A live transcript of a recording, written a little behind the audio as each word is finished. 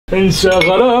Smells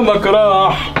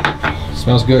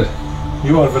good.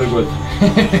 You are very good.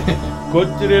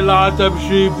 كتر العتب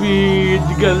شبيد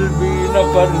قلبي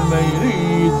نفر ما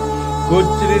يريد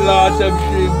كتر العتب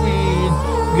شبيد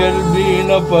قلبي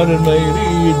نفر ما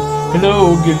يريد لو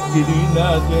قلت لي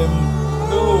نادم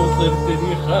لو صرت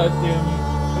لي خاتم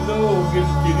لو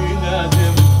قلت لي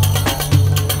نادم.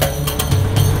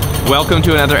 Welcome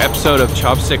to another episode of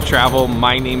Chopstick Travel.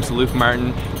 My name's Luke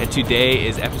Martin, and today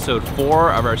is episode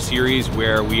 4 of our series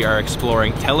where we are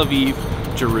exploring Tel Aviv,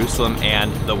 Jerusalem,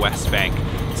 and the West Bank.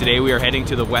 Today we are heading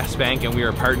to the West Bank and we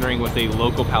are partnering with a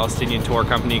local Palestinian tour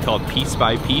company called Piece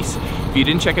by Piece. If you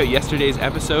didn't check out yesterday's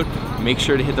episode, make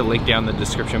sure to hit the link down in the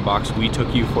description box. We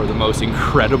took you for the most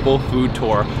incredible food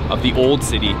tour of the old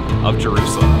city of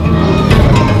Jerusalem.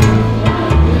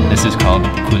 This is called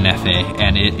kunefe,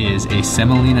 and it is a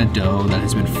semolina dough that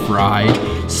has been fried,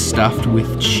 stuffed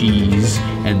with cheese,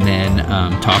 and then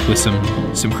topped with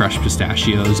some crushed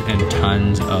pistachios and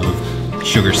tons of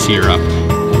sugar syrup.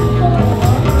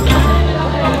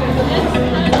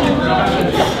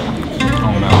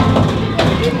 Oh no,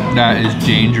 that is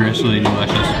dangerously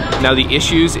delicious. Now the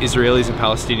issues Israelis and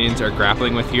Palestinians are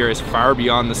grappling with here is far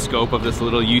beyond the scope of this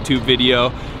little YouTube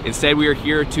video. Instead, we are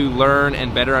here to learn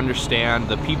and better understand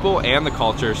the people and the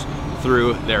cultures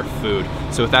through their food.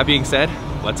 So with that being said,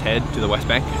 let's head to the West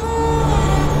Bank.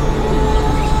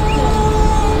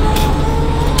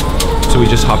 So we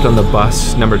just hopped on the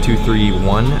bus number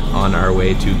 231 on our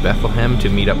way to Bethlehem to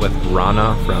meet up with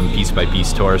Rana from Piece by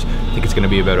Piece Tours. I think it's going to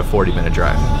be about a 40-minute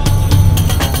drive.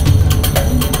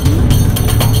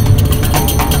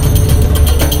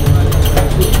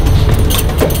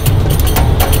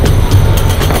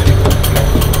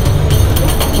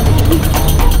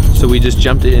 So we just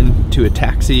jumped into a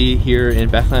taxi here in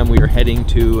Bethlehem. We are heading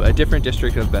to a different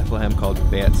district of Bethlehem called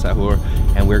Beit Sahur,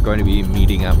 and we're going to be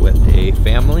meeting up with a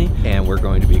family, and we're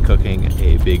going to be cooking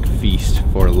a big feast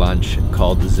for lunch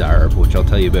called Zarb, which I'll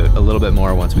tell you about a little bit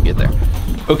more once we get there.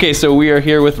 Okay, so we are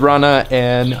here with Rana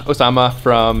and Osama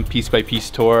from Piece by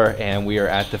Piece Tour, and we are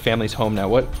at the family's home now.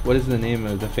 What is the name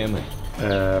of the family?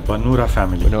 Banura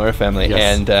family. Banura family,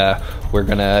 yes. And we're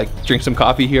gonna drink some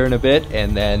coffee here in a bit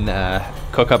and then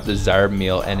cook up the Zarb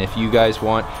meal. And if you guys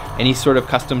want any sort of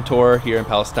custom tour here in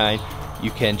Palestine, you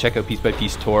can check out Piece by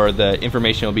Piece Tour. The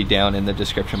information will be down in the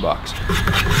description box.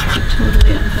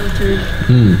 Totally unfiltered.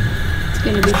 It's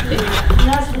gonna be big.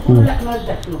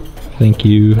 Thank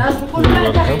you.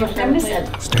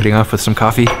 Starting off with some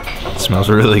coffee. It smells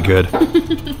really good.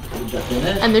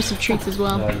 And there's some treats as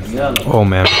well. Oh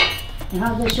man.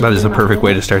 That is the perfect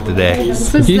way to start the day.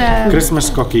 This is Christmas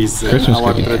cookies. Christmas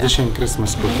our cookies. tradition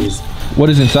Christmas cookies. What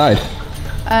is inside?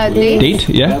 Date. Date?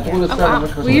 Yeah? Oh, wow.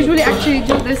 We usually actually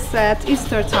do this at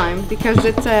Easter time because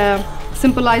it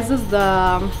symbolizes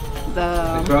the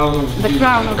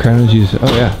crown of Jesus.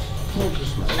 Oh yeah.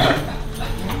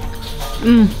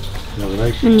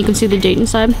 And you can see the date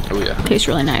inside. Oh yeah. Tastes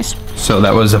really nice. So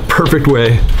that was a perfect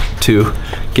way to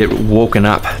get woken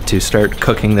up to start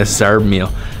cooking this Zarb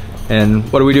meal.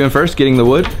 And what are we doing first? Getting the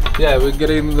wood? Yeah, we're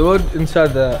getting the wood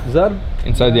inside the Zarb.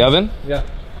 Inside the oven? Yeah.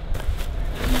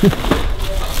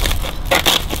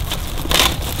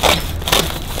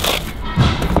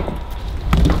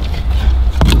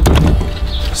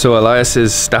 So Elias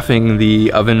is stuffing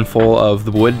the oven full of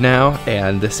the wood now,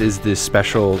 and this is this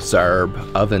special Zarb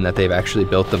oven that they've actually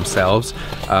built themselves.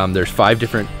 There's 5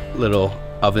 different little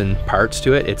oven parts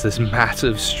to it. It's this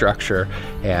massive structure,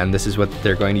 and this is what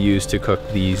they're going to use to cook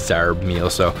the Zarb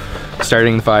meal. So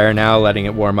starting the fire now, letting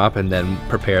it warm up, and then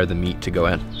prepare the meat to go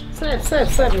in.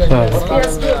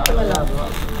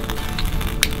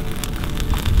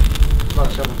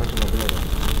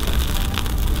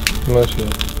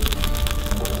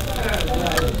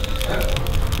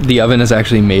 The oven is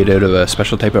actually made out of a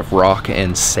special type of rock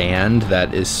and sand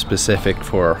that is specific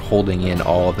for holding in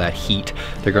all of that heat.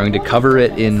 They're going to cover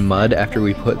it in mud after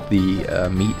we put the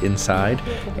meat inside,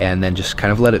 and then just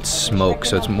kind of let it smoke.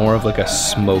 So it's more of like a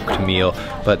smoked meal,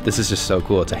 but this is just so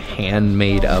cool. It's a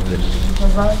handmade oven.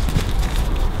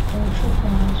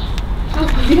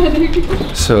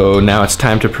 So now it's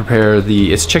time to prepare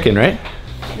it's chicken, right?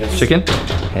 Yes. Chicken.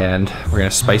 And we're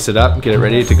gonna spice it up, get it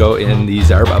ready to go in the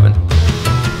Zarb oven.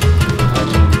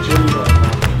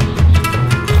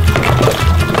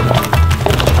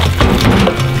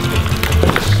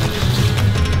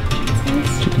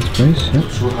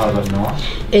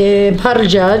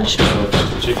 Parjaj.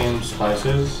 Chicken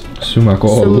spices. Sumac.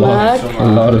 Oh, a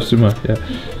lot of sumac. Yeah.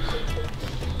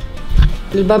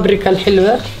 البابريكا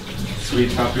الحلوة.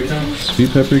 Sweet paprika.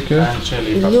 Sweet paprika. And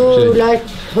chili paprika. You like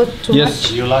hot too Yes.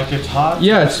 much? You like it hot?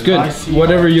 Yeah, it's good. Spicy?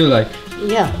 Whatever you like.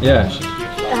 Yeah. Yeah.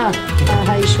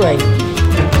 هاي شوي.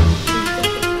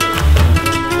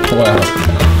 Wow.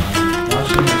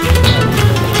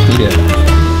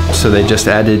 Yeah. So they just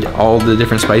added all the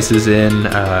different spices in.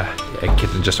 I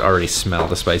can just already smell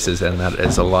the spices, and that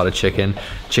is a lot of chicken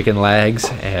legs,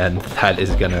 and that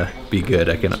is gonna be good.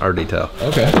 I can already tell.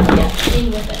 Okay.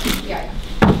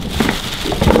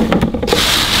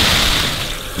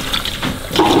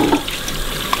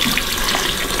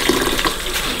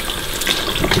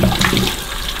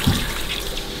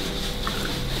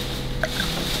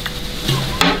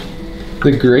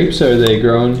 The grapes, are they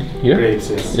grown here? Grapes,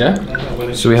 yes. Yeah?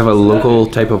 So we have a local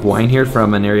type of wine here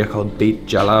from an area called Beit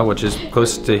Jala, which is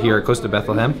close to here, close to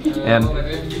Bethlehem. And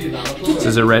this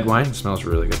is a red wine. It smells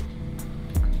really good.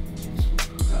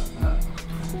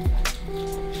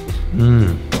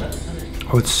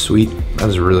 Oh, it's sweet. That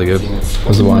is really good.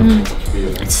 How's the wine?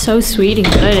 It's so sweet and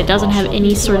good. It doesn't have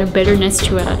any sort of bitterness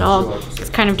to it at all. It's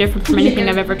kind of different from anything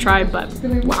I've ever tried, but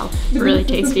wow, really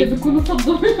tasty.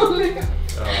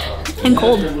 And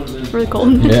cold. Really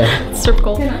cold. Yeah. It's super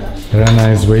cold. Rana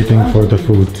is waiting for the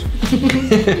food.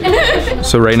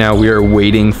 So right now we are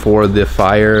waiting for the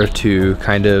fire to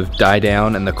kind of die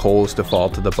down and the coals to fall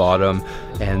to the bottom.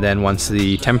 And then once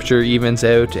the temperature evens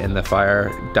out and the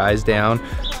fire dies down,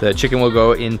 the chicken will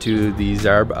go into the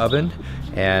Zarb oven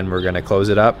and we're gonna close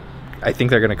it up. I think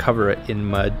they're gonna cover it in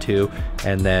mud too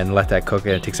and then let that cook,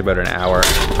 and it takes about an hour.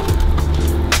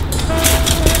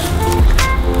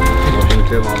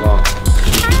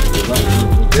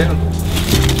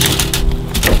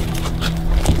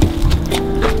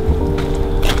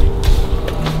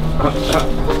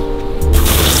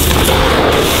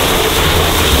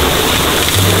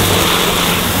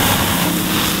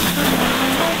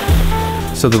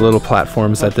 So the little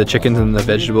platforms that the chickens and the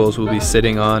vegetables will be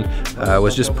sitting on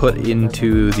was just put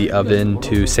into the oven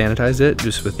to sanitize it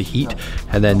just with the heat,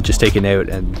 and then just taken out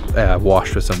and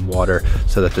washed with some water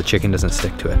so that the chicken doesn't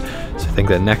stick to it. So I think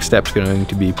the next step is going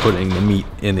to be putting the meat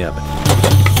in the oven.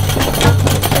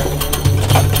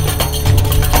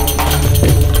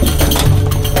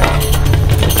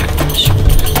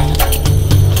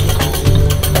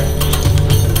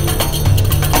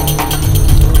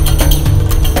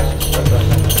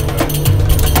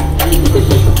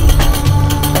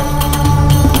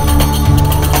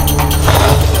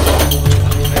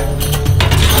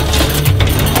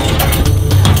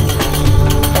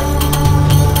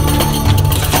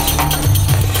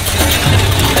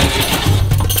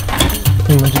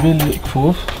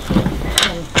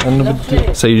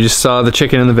 So you just saw the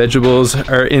chicken and the vegetables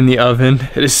are in the oven.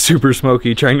 It is super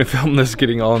smoky. Trying to film this,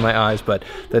 getting all in my eyes, but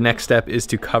the next step is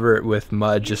to cover it with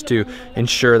mud just to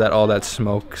ensure that all that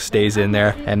smoke stays in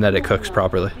there and that it cooks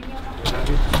properly.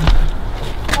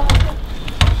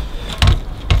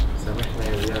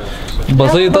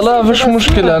 بسيطة، لا فيش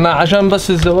مشكلة، أنا عشان بس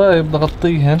الزوايب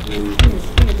بغطيهن.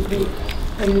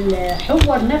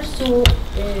 الحور نفسه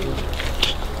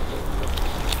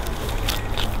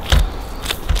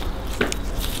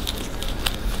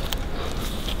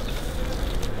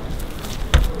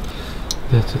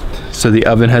That's it. So the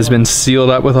oven has been sealed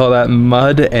up with all that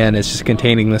mud and it's just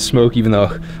containing the smoke, even though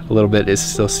a little bit is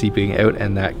still seeping out,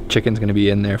 and that chicken's gonna be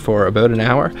in there for about an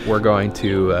hour. We're going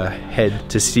to head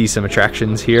to see some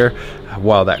attractions here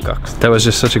while that cooks. That was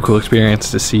just such a cool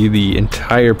experience to see the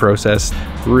entire process.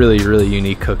 Really, really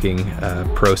unique cooking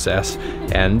process.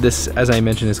 And this, as I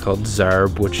mentioned, is called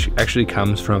Zarb, which actually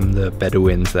comes from the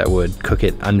Beduins that would cook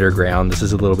it underground. This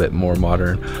is a little bit more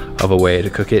modern of a way to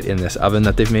cook it in this oven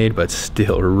that they've made, but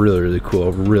still really, really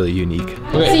cool, really unique.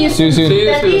 Okay, see you soon.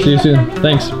 See you soon.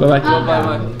 Thanks. Bye-bye.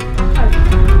 Bye-bye.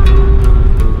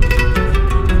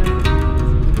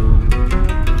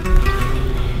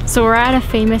 So we're at a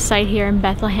famous site here in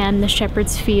Bethlehem, the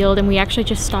Shepherd's Field, and we actually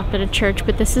just stopped at a church,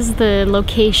 but this is the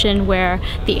location where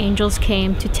the angels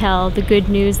came to tell the good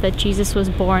news that Jesus was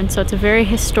born. So it's a very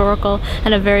historical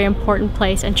and a very important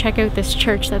place. And check out this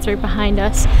church that's right behind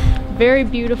us. Very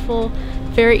beautiful,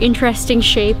 very interesting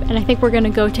shape, and I think we're gonna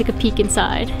go take a peek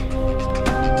inside.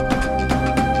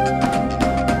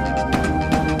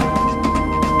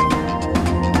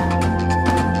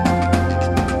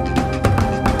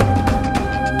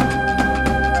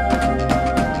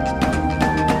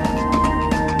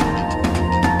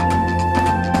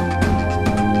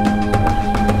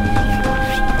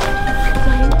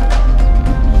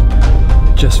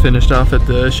 Finished off at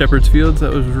the Shepherd's Fields.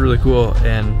 That was really cool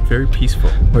and very peaceful.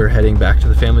 We're heading back to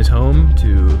the family's home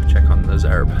to check on the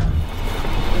Zarb.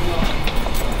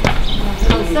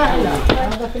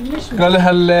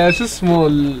 قال شو اسمه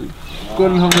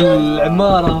كلهم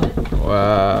العمارة.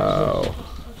 Wow.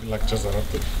 لك جزرة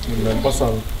من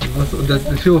البصل.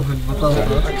 شوف البطاطا.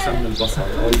 أكثر من البصل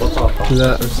أو البطاطا.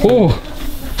 لا. Oh.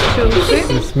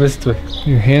 It's مستوي.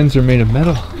 Your hands are made of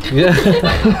metal. Yeah.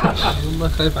 والله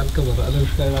خايف على الكاميرا أنا مش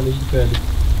خايف على الجبال.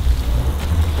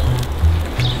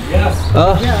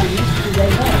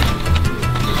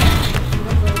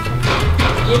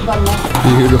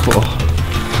 Beautiful.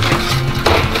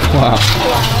 Wow.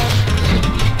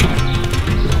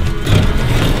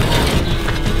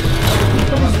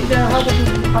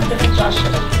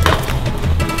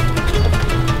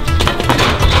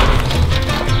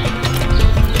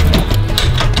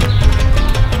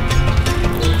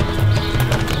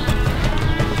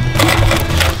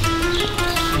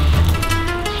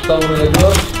 السلام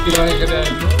عليكم. كيف حالك؟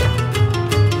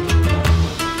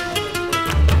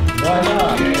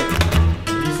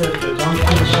 He said don't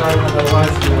finish shy,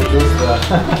 otherwise you will lose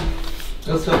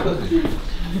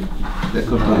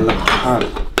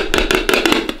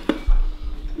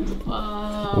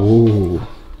Ooh.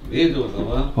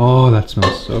 Oh, that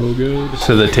smells so good.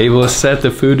 So the table is set,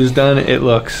 the food is done. It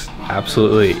looks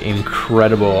absolutely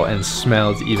incredible and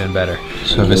smells even better.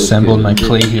 So I've assembled my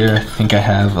plate here. I think I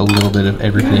have a little bit of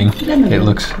everything. It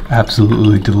looks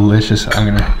absolutely delicious. I'm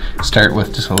gonna start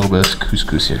with just a little bit of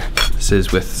couscous here. This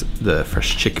is with the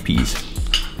fresh chickpeas.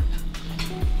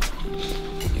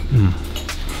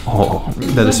 Oh,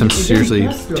 that is some seriously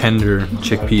tender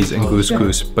chickpeas and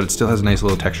couscous, but it still has a nice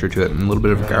little texture to it and a little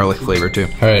bit of garlic flavor too.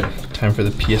 All right, time for the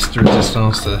pièce de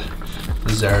résistance, the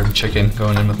Zarb chicken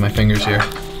going in with my fingers here.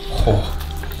 Oh,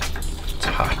 it's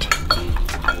hot.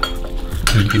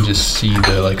 You can just see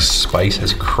the like spice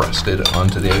has crusted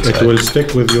onto the outside. It will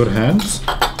stick with your hands.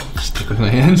 Stick with my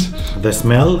hands. The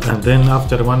smell, and then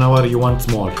after 1 hour you want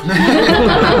more.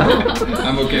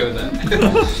 I'm okay with that.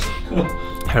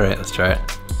 All right, let's try it.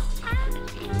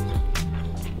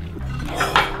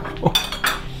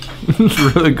 It's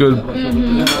really good.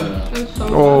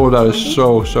 Oh, that is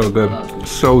so good.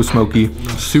 So smoky,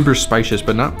 super spicious,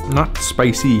 but not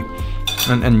spicy.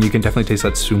 And you can definitely taste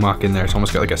that sumac in there. It's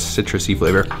almost got like a citrusy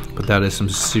flavor, but that is some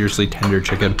seriously tender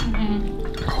chicken.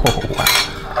 Oh wow.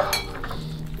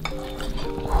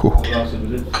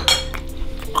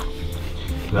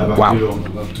 Wow.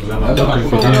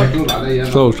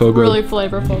 So good. Really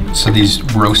flavorful. So these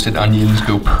roasted onions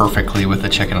go perfectly with the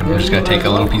chicken. I'm just gonna take a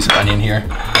little piece of onion here,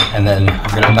 and then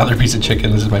I've got another piece of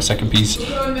chicken. This is my second piece,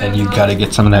 and you gotta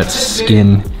get some of that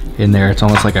skin in there. It's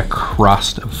almost like a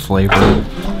crust of flavor.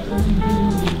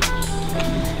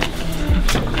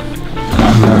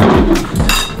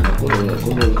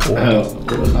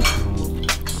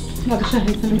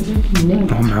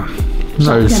 Oh man,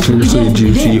 that is seriously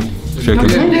juicy chicken.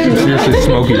 Seriously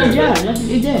smoky.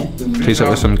 Taste it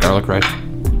with some garlic rice.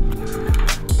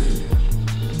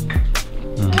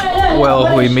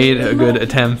 Well, we made a good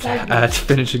attempt at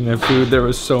finishing my food. There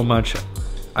was so much.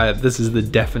 This is the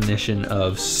definition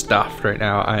of stuffed right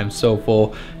now. I am so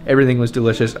full. Everything was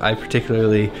delicious. I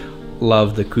particularly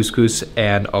love the couscous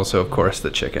and also, of course,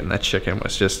 the chicken. That chicken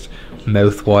was just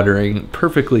mouth-watering,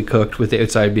 perfectly cooked, with the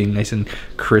outside being nice and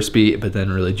crispy, but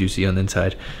then really juicy on the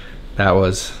inside. That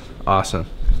was awesome.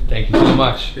 Thank you so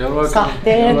much. You're welcome.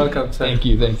 You're welcome. Thank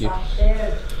you.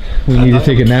 We need to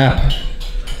take a nap.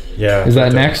 Yeah. Is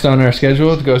that next on our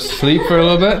schedule to go sleep for a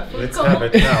little bit? Let's have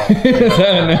it now. Is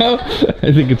that now?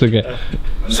 I think it's okay.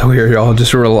 So we are all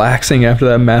just relaxing after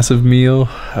that massive meal,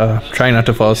 trying not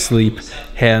to fall asleep,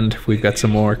 and we've got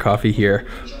some more coffee here,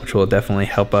 which will definitely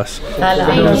help us. Thank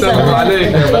you so much.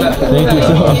 Thank you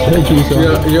so much. Thank you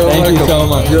so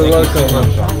much. You're welcome.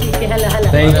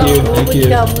 Thank you.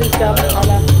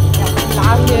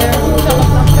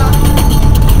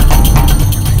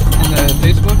 And the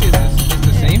Facebook is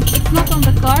the same? It's not on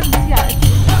the card, yeah.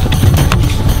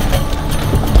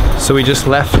 So we just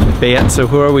left Beit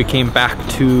Sahur. We came back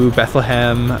to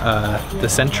Bethlehem, the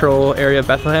central area of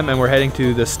Bethlehem, and we're heading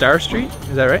to the Star Street.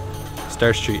 Is that right?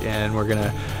 Star Street, and we're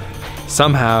gonna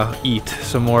somehow eat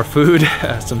some more food,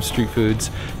 some street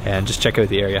foods, and just check out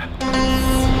the area.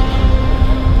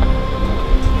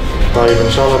 طيب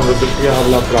ان شاء الله بنرد فيها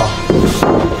بالافراح.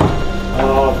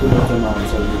 كله تمام.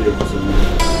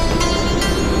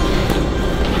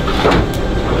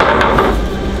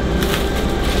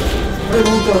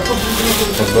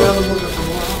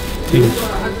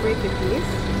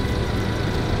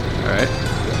 Alright.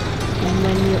 And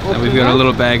then you open And we've got a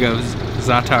little bag of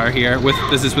za'atar here.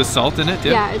 This is with salt in it?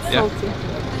 Yeah, it's salty.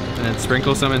 And then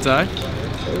sprinkle some inside?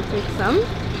 So you take some,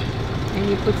 and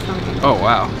you put some in. Oh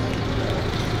wow.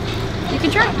 You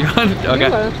can try. You want it? Okay,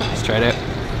 let's try it out.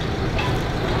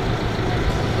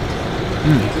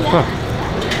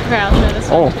 Okay, I'll try this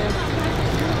one too.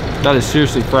 That is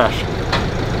seriously fresh.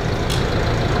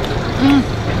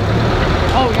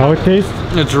 How it tastes?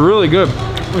 It's really good.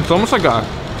 It's almost like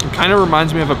it kind of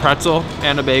reminds me of a pretzel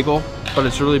and a bagel, but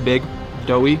it's really big,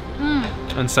 doughy,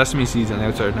 and sesame seeds on the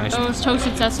outside are nice. Those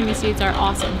toasted sesame seeds are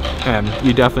awesome. And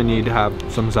you definitely need to have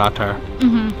some za'atar.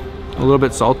 A little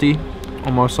bit salty,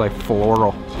 almost like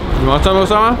floral. You want some,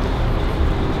 Osama?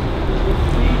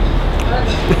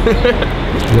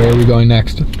 Where are we going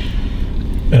next?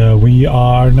 We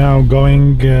are now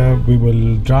going, we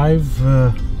will drive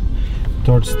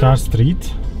towards Star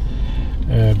Street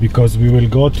because we will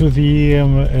go to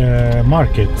the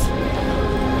market.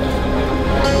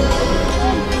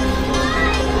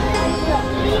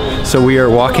 So we are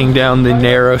walking down the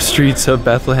narrow streets of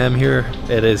Bethlehem here.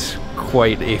 It is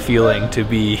quite a feeling to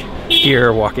be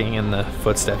here walking in the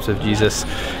footsteps of Jesus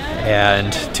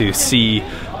and to see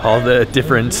all the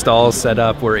different stalls set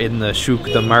up. We're in the shuk,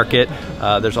 the market.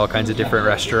 There's all kinds of different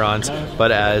restaurants,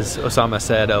 but as Osama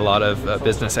said, a lot of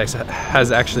business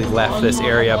has actually left this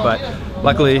area, but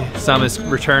luckily some is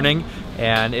returning,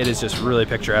 and it is just really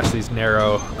picturesque, these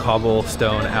narrow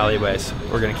cobblestone alleyways.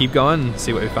 We're gonna keep going and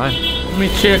see what we find.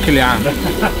 100 شيكل يا عم.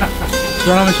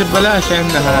 ترى مش ببلاش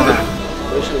عندنا هذا.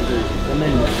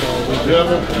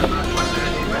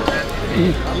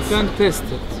 You can taste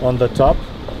it. On the top,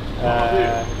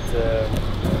 and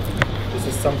this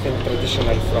is something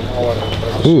traditional from our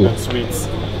traditional sweets.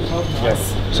 Yes.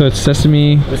 So it's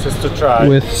sesame This is to try.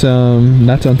 with some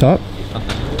nuts on top.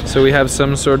 So we have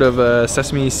some sort of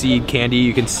sesame seed candy.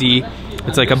 You can see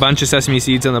it's like a bunch of sesame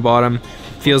seeds on the bottom.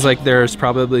 Feels like there's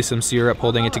probably some syrup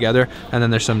holding it together, and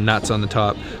then there's some nuts on the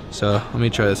top. So let me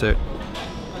try this out.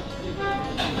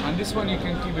 And this one you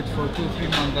can keep it for 2-3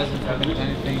 months, doesn't have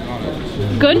anything on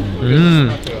it. Good?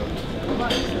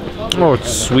 Oh,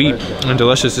 it's sweet and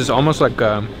delicious. It's almost like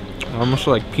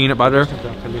peanut butter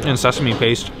and sesame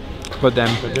paste, but then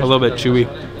a little bit chewy.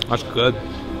 That's good.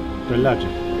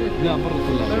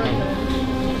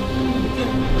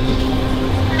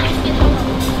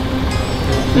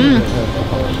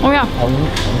 Oh yeah.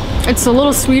 It's a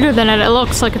little sweeter than it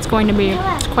looks like it's going to be.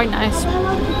 It's quite nice.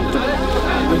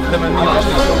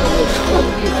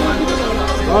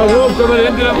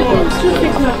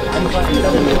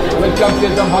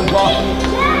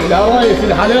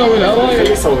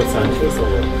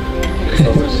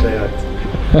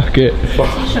 Okay.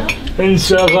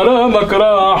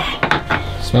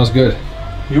 Smells good.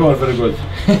 You are very good.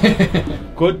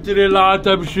 كتر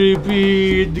العتب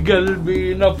شبيد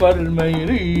قلبي نفر ما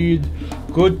يريد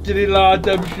كتر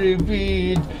العتب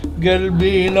شبيد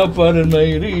قلبي نفر ما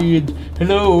يريد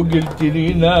لو قلت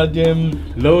لي نادم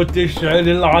لو تشعل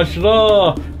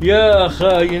العشرة يا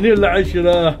خاين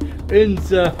العشرة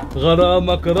انسى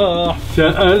غرامك راح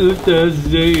سألت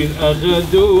الزين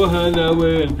أخذوها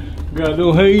لوين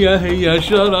قالوا هي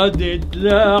شردت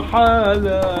لا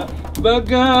حالة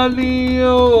بقالي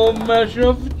يوم ما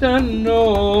شفت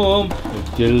النوم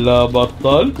قلت لها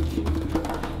بطلت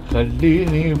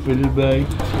خليني في البيت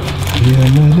يا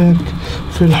ملك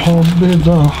في الحب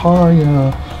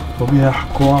ضحايا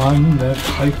وبيحكوا عنك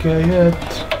حكايات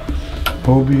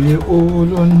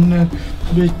وبيقولوا انك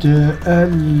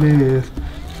بتألف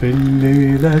في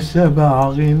الليلة 7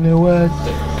 غنوات.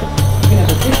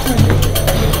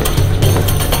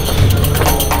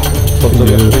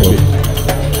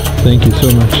 Thank you so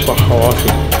much.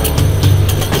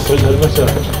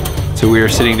 So we are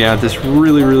sitting down at this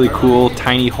really cool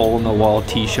tiny hole in the wall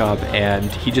tea shop,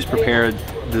 and he just prepared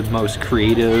the most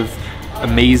creative,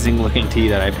 amazing looking tea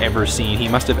that I've ever seen. He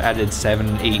must have added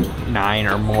 7, 8, 9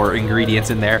 or more ingredients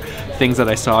in there. Things that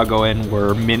I saw go in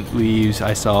were mint leaves.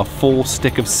 I saw a full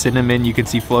stick of cinnamon you can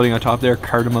see floating on top there,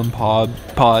 cardamom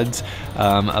pods,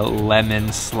 a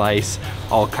lemon slice,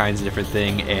 all kinds of different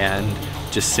things, and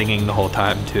just singing the whole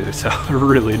time too. So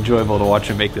really enjoyable to watch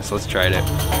him make this. Let's try it out.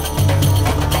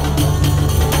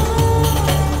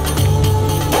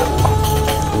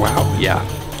 Wow, yeah.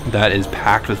 That is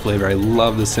packed with flavor. I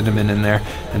love the cinnamon in there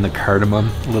and the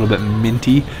cardamom, a little bit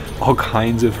minty, all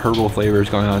kinds of herbal flavors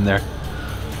going on there.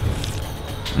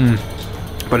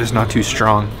 But it's not too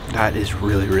strong. That is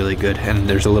really good. And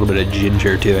there's a little bit of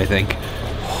ginger too, I think.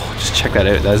 Oh, just check that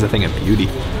out. That is a thing of beauty.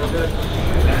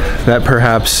 That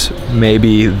perhaps may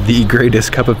be the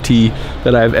greatest cup of tea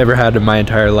that I've ever had in my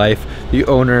entire life. The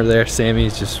owner there, Sammie,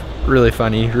 is just really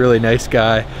funny, really nice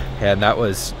guy, and that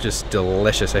was just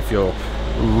delicious. I feel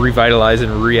revitalized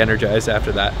and re-energized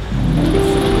after that.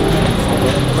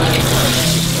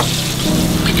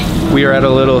 We are at a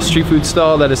little street food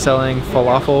stall that is selling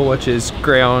falafel, which is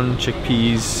ground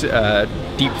chickpeas,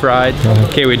 deep fried.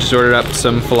 Okay, we just ordered up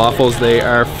some falafels. They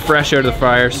are fresh out of the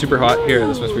fryer, super hot. Here,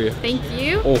 this one's for you. Thank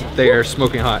you. Oh, they are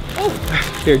smoking hot. Oh.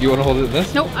 Here, do you want to hold it in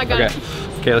this? Nope, I got it.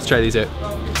 Okay, let's try these out.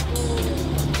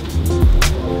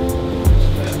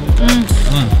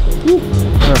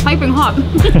 Piping hot.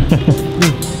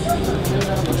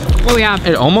 Oh yeah.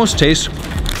 It almost tastes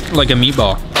like a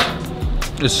meatball.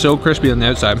 It's so crispy on the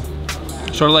outside.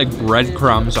 Sort of like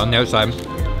breadcrumbs on the outside.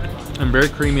 And very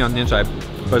creamy on the inside.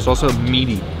 But it's also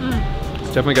meaty. It's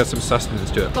definitely got some sustenance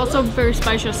to it. It's also very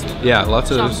spacious. Yeah,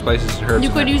 lots of spices and herbs.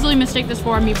 You could easily mistake this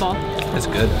for a meatball. It's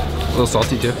good. A little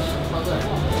salty too.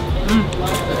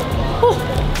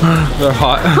 They're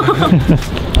hot.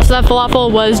 So that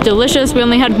falafel was delicious. We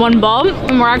only had one bowl,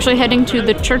 and we're actually heading to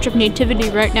the Church of Nativity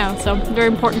right now, so very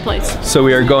important place. So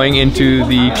we are going into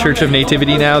the Church of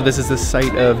Nativity now. This is the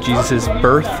site of Jesus'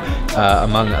 birth,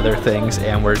 among other things,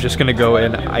 and we're just gonna go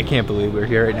in. I can't believe we're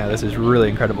here right now. This is really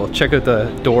incredible. Check out the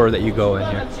door that you go in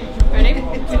here. Ready?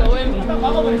 Let's go in.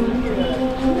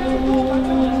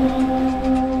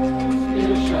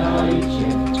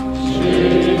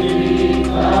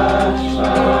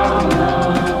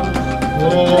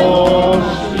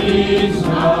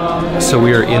 So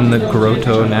we are in the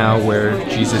grotto now where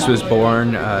Jesus was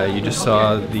born. You just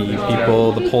saw the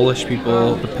people, the Polish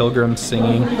people, the pilgrims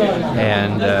singing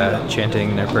and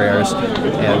chanting their prayers.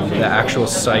 And the actual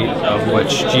site of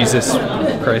which Jesus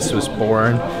Christ was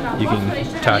born, you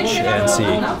can touch and see.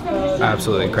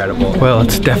 Absolutely incredible. Well,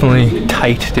 it's definitely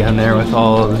tight down there with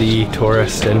all the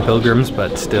tourists and pilgrims,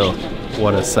 but still,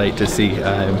 what a sight to see.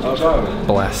 I'm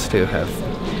blessed to have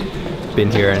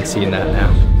been here and seen that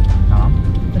now.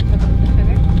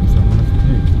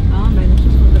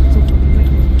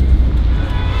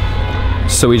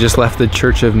 So we just left the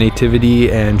Church of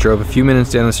Nativity and drove a few minutes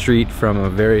down the street from a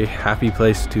very happy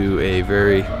place to a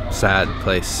very sad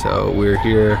place. So we're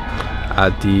here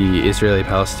at the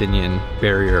Israeli-Palestinian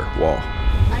barrier wall.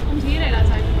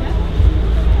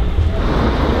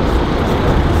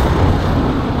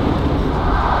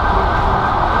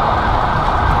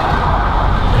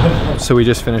 So we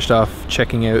just finished off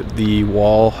checking out the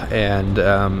wall and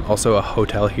also a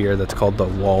hotel here that's called the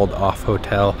Walled Off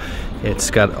Hotel. It's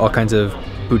got all kinds of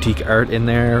boutique art in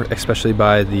there, especially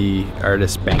by the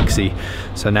artist Banksy.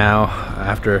 So now,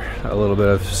 after a little bit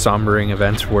of sombering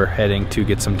events, we're heading to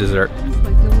get some dessert.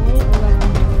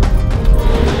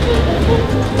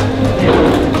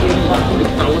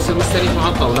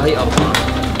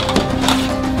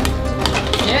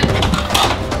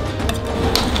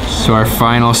 So our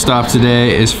final stop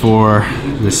today is for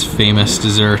this famous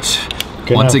dessert.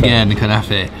 Kanafe. Once again,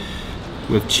 kanafe.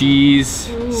 With cheese,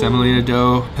 semolina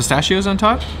dough, pistachios on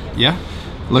top? Yeah?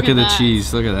 Look at the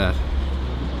cheese, look at that.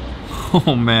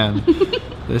 Oh man,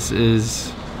 this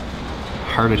is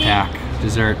heart attack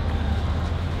dessert.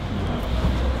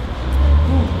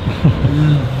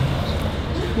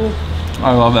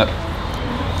 I love it.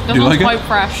 This one's quite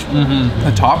fresh.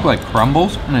 The top like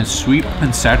crumbles and it's sweet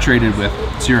and saturated with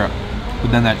syrup.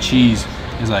 But then that cheese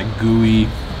is like gooey,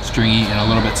 stringy, and a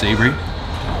little bit savory.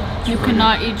 You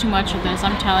cannot eat too much of this,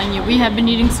 I'm telling you. We have been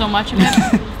eating so much of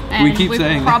it. And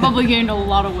we've probably gained a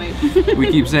lot of weight.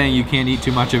 We keep saying you can't eat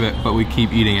too much of it, but we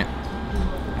keep eating it.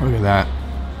 Look at that.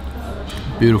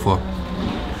 Beautiful.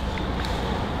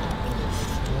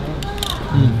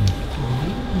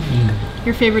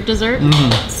 Your favorite dessert?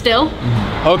 Still?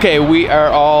 Okay, we are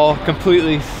all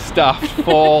completely stuffed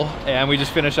full and we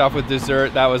just finished off with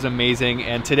dessert. That was amazing,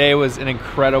 and today was an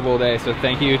incredible day, so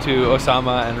thank you to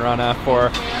Osama and Rana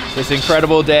for this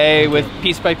incredible day with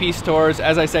piece by piece tours.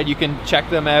 As I said, you can check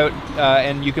them out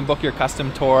and you can book your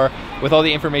custom tour with all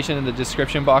the information in the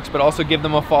description box, but also give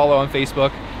them a follow on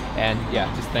Facebook. And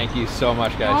yeah, just thank you so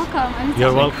much, guys. Welcome.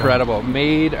 You're welcome. Incredible.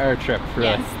 Made our trip,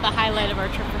 really. Yes, the highlight of our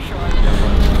trip for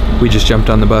sure. We just jumped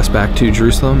on the bus back to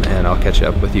Jerusalem, and I'll catch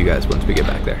up with you guys once we get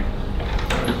back there.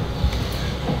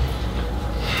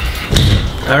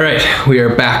 All right, we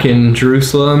are back in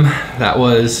Jerusalem. That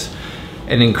was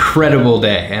an incredible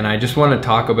day, and I just want to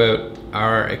talk about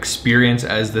our experience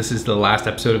as this is the last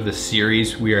episode of the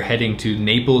series. We are heading to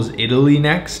Naples, Italy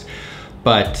next,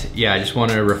 but yeah, I just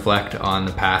want to reflect on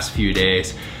the past few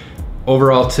days.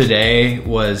 Overall, today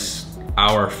was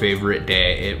our favorite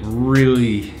day. It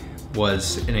really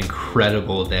was an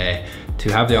incredible day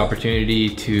to have the opportunity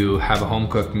to have a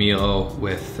home-cooked meal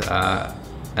with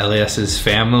Elias's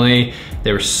family.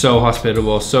 They were so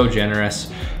hospitable, so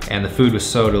generous, and the food was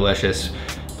so delicious,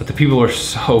 but the people were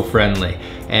so friendly.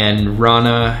 And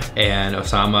Rana and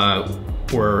Osama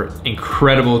were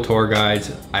incredible tour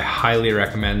guides. I highly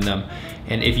recommend them.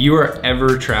 And if you are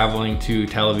ever traveling to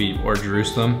Tel Aviv or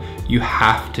Jerusalem, you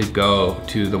have to go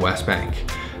to the West Bank,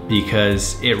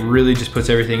 because it really just puts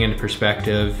everything into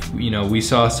perspective. You know, we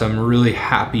saw some really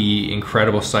happy,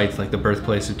 incredible sights like the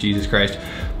birthplace of Jesus Christ,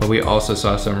 but we also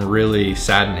saw some really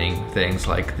saddening things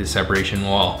like the separation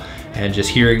wall. And just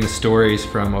hearing the stories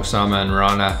from Osama and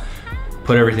Rana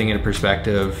put everything into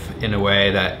perspective in a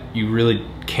way that you really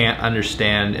can't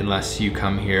understand unless you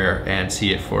come here and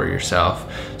see it for yourself.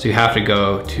 So you have to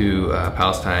go to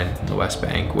Palestine, the West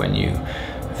Bank, when you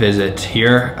visit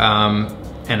here.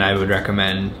 And I would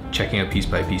recommend checking out piece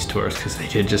by piece tours, because they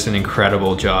did just an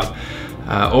incredible job.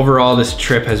 Overall, this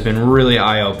trip has been really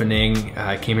eye-opening.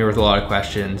 I came here with a lot of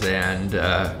questions, and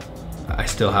I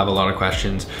still have a lot of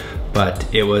questions,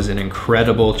 but it was an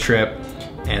incredible trip.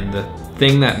 And the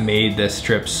thing that made this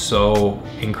trip so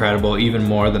incredible, even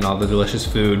more than all the delicious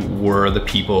food, were the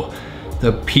people.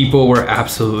 The people were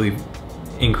absolutely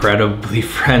incredibly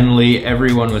friendly.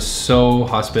 Everyone was so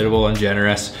hospitable and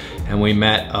generous, and we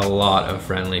met a lot of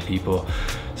friendly people.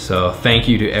 So thank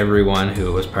you to everyone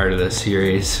who was part of this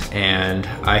series, and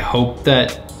I hope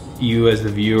that you as the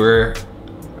viewer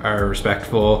are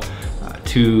respectful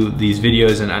to these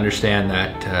videos and understand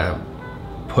that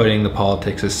putting the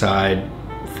politics aside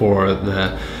for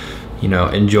the, you know,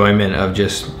 enjoyment of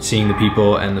just seeing the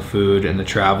people and the food and the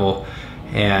travel,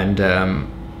 and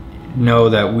know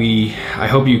that I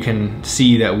hope you can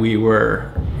see that we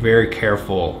were very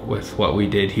careful with what we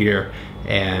did here,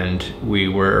 and we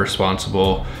were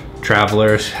responsible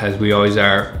travelers, as we always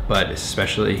are, but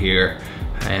especially here.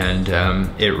 And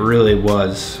it really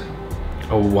was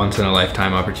a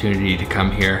once-in-a-lifetime opportunity to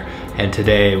come here, and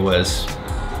today was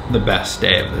the best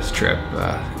day of this trip,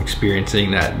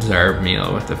 experiencing that Zarb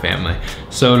meal with the family.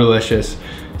 So delicious,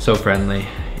 so friendly.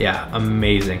 Yeah,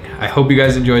 amazing. I hope you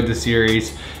guys enjoyed the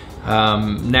series.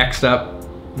 Next up,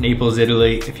 Naples,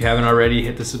 Italy. If you haven't already,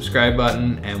 hit the subscribe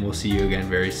button, and we'll see you again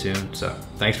very soon. So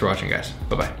thanks for watching, guys.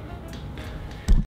 Bye-bye.